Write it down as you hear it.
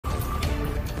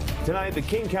Tonight, the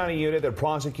King County unit that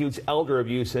prosecutes elder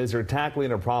abuse says they're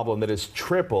tackling a problem that has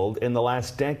tripled in the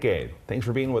last decade. Thanks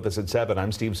for being with us at 7.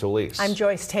 I'm Steve Solis. I'm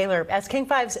Joyce Taylor. As King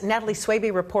 5's Natalie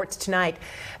Swaby reports tonight,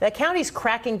 the county's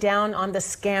cracking down on the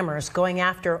scammers going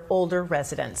after older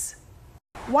residents.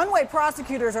 One way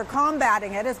prosecutors are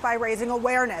combating it is by raising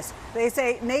awareness. They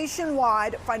say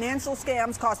nationwide financial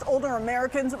scams cost older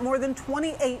Americans more than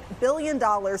 $28 billion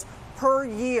per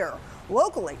year.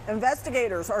 Locally,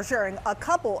 investigators are sharing a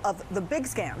couple of the big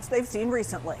scams they've seen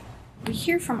recently. We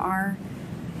hear from our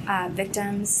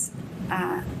victims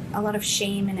a lot of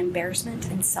shame and embarrassment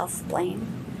and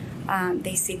self-blame.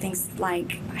 They see things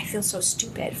like, I feel so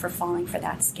stupid for falling for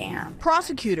that scam.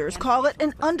 Prosecutors call it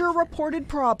an underreported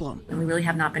problem. And we really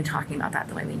have not been talking about that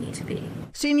the way we need to be.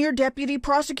 Senior Deputy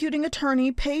Prosecuting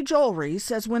Attorney Paige Ulrey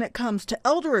says when it comes to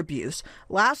elder abuse,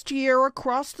 last year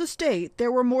across the state,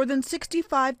 there were more than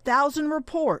 65,000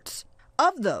 reports.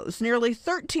 Of those, nearly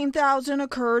 13,000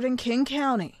 occurred in King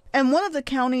County. And one of the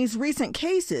county's recent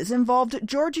cases involved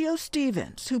Giorgio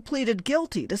Stevens, who pleaded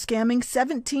guilty to scamming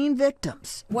 17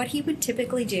 victims. What he would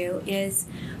typically do is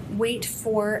wait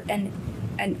for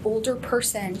an older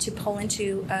person to pull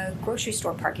into a grocery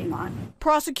store parking lot.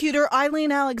 Prosecutor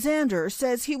Eileen Alexander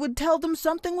says he would tell them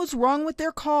something was wrong with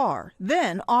their car,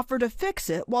 then offer to fix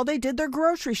it while they did their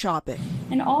grocery shopping.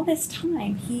 And all this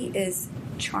time, he is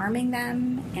charming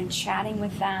them and chatting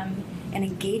with them and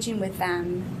engaging with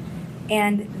them.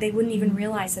 And they wouldn't even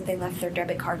realize that they left their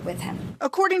debit card with him.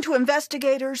 According to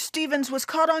investigators, Stevens was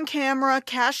caught on camera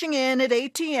cashing in at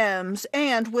ATMs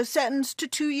and was sentenced to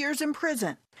 2 years in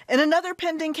prison. In another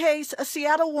pending case, a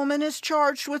Seattle woman is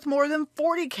charged with more than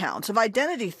 40 counts of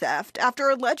identity theft after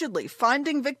allegedly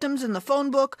finding victims in the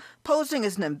phone book, posing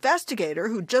as an investigator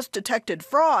who just detected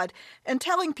fraud, and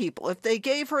telling people if they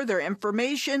gave her their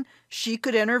information, she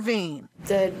could intervene.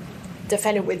 The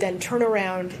defendant would then turn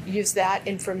around, use that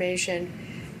information,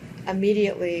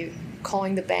 immediately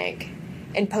calling the bank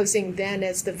and posing then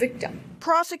as the victim.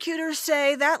 Prosecutors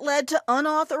say that led to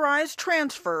unauthorized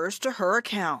transfers to her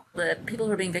account. The people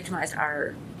who are being victimized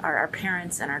are our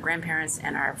parents and our grandparents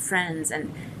and our friends,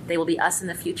 and they will be us in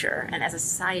the future. And as a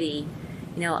society,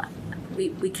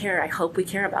 we care. I hope we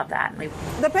care about that.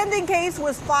 The pending case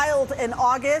was filed in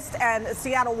August, and a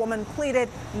Seattle woman pleaded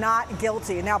not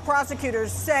guilty. Now,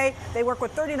 prosecutors say they work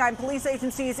with 39 police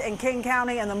agencies in King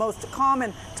County, and the most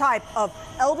common type of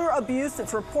elder abuse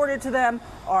that's reported to them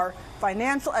are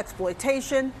financial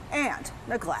exploitation and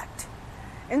neglect.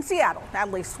 In Seattle,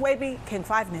 Natalie Swaby, King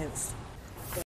 5 News.